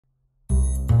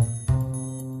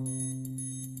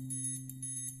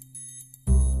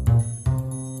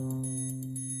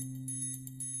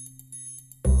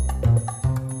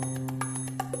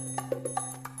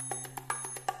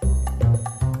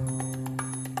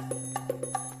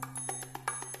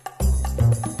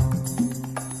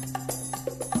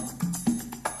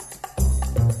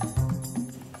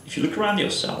you look around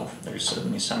yourself, there is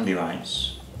certainly some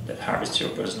device that harvests your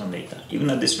personal data, even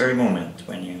at this very moment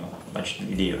when you watch the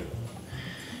video.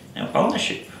 Now,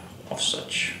 ownership of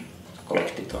such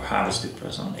collected or harvested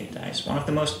personal data is one of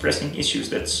the most pressing issues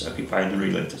that's occupied the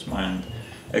reality's mind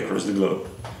across the globe.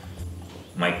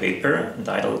 My paper,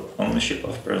 entitled Ownership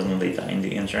of Personal Data in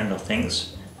the Internet of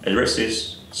Things,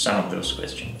 addresses some of those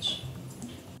questions.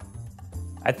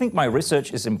 I think my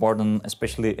research is important,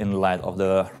 especially in light of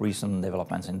the recent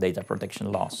developments in data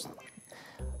protection laws.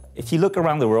 If you look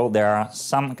around the world, there are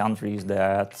some countries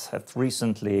that have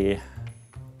recently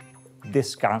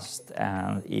discussed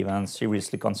and even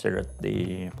seriously considered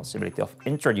the possibility of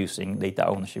introducing data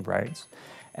ownership rights.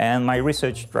 And my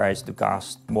research tries to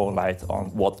cast more light on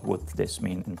what would this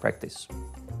mean in practice.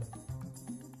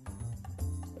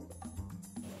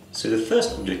 So the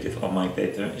first objective of my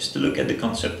paper is to look at the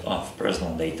concept of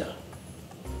personal data.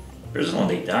 Personal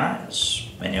data, as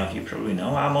many of you probably know,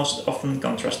 are most often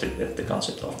contrasted with the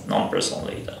concept of non-personal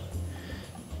data.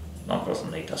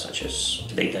 Non-personal data such as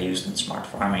data used in smart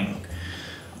farming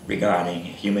regarding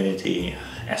humidity,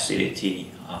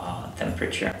 acidity,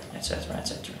 temperature, etc.,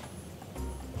 etc.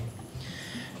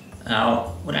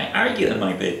 Now, what I argue in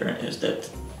my paper is that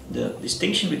the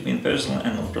distinction between personal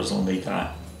and non-personal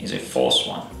data is a false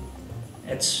one.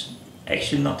 It's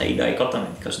actually not a dichotomy,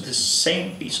 because the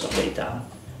same piece of data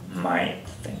might,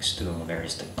 thanks to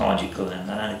various technological and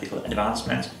analytical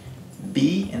advancements,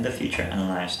 be in the future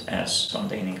analyzed as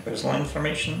containing personal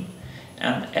information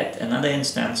and at another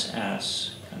instance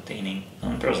as containing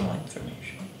non-personal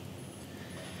information.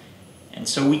 And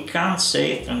so we can't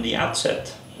say from the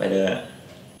outset whether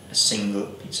a single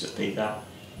piece of data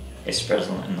is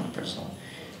personal and non-personal.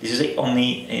 This is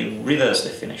only a reverse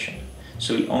definition.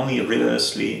 So we only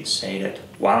reversely say that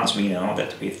once we know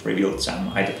that we've revealed some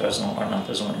either personal or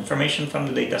non-personal information from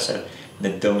the data set,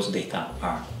 that those data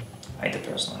are either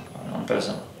personal or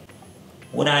non-personal.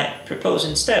 What I propose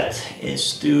instead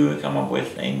is to come up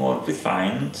with a more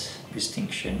refined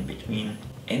distinction between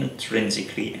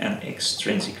intrinsically and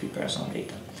extrinsically personal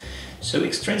data. So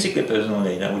extrinsically personal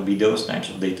data would be those types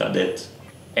of data that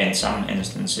in some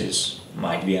instances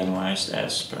might be analyzed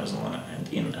as personal and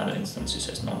in other instances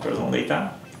as non-personal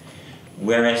data,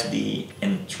 whereas the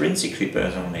intrinsically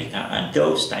personal data are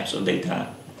those types of data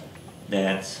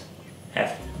that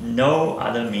have no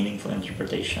other meaningful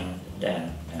interpretation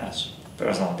than as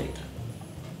personal data.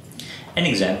 An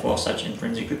example of such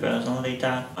intrinsically personal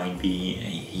data might be a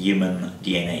human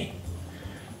DNA.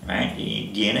 Right?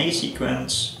 The DNA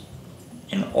sequence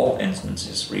in all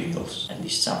instances reveals at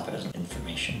least some personal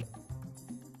information.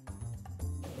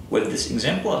 With this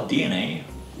example of DNA,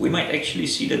 we might actually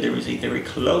see that there is a very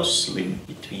close link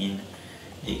between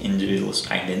the individual's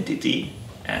identity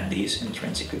and these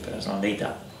intrinsically personal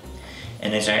data.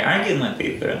 And as I argue in my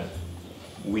paper,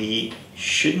 we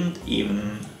shouldn't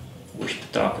even wish to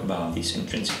talk about these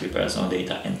intrinsically personal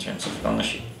data in terms of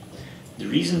ownership. The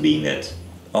reason being that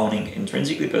owning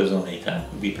intrinsically personal data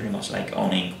would be pretty much like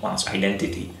owning one's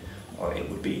identity, or it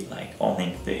would be like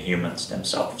owning the humans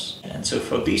themselves. And so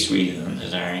for these reasons,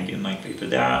 as I argue in my paper,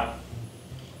 there are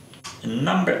a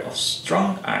number of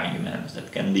strong arguments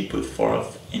that can be put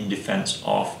forth in defense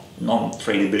of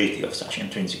non-tradability of such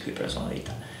intrinsically personal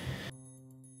data.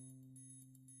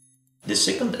 The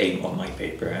second aim of my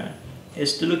paper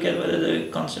is to look at whether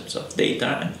the concepts of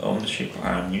data and ownership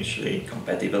are mutually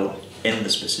compatible in the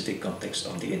specific context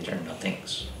of the Internet of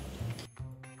Things.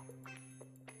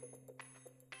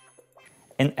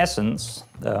 In essence,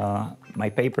 my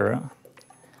paper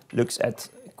looks at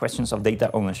questions of data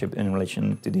ownership in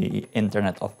relation to the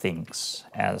Internet of Things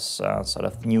as a sort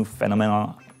of new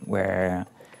phenomena where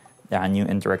there are new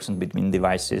interactions between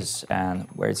devices and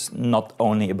where it's not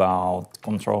only about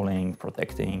controlling,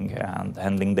 protecting and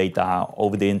handling data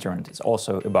over the internet. It's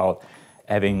also about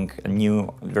having a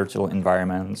new virtual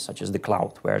environment such as the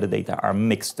cloud where the data are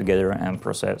mixed together and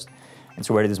processed, and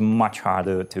so where it is much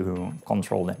harder to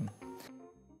control them.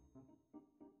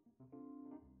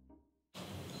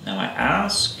 Now I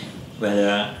ask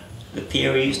whether the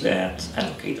theories that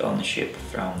allocate ownership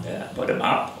from the bottom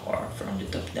up or from the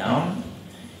top down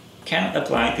can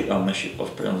apply to ownership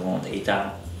of personal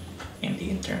data in the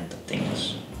Internet of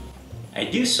Things. I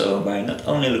do so by not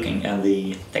only looking at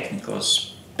the technical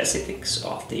specifics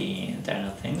of the Internet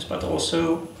of Things, but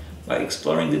also by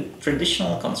exploring the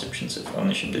traditional conceptions of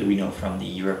ownership that we know from the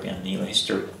European legal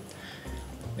history.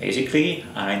 Basically,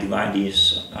 I divide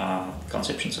these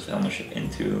conceptions of ownership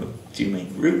into two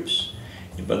main groups,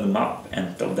 the bottom-up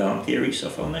and top-down theories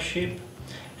of ownership,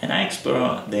 and I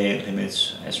explore their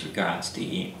limits as regards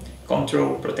the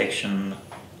control, protection,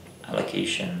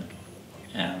 allocation,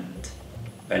 and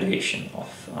valuation of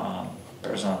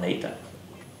personal data.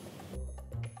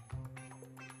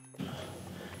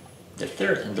 The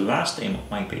third and the last aim of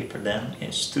my paper then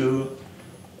is to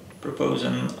propose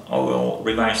an overall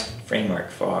revised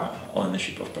framework for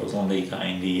ownership of personal data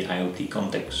in the IoT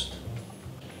context.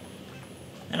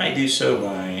 And I do so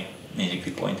by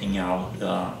basically pointing out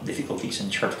the difficulties and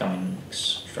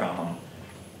shortcomings from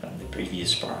the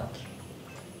previous part.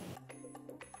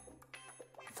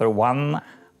 For one,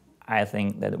 I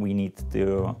think that we need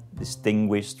to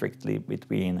distinguish strictly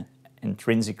between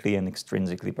intrinsically and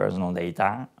extrinsically personal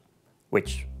data,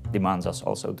 which demands us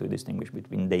also to distinguish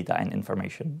between data and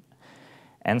information.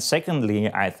 And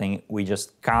secondly, I think we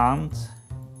just can't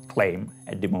claim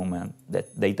at the moment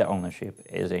that data ownership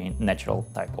is a natural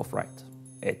type of right.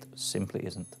 It simply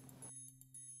isn't.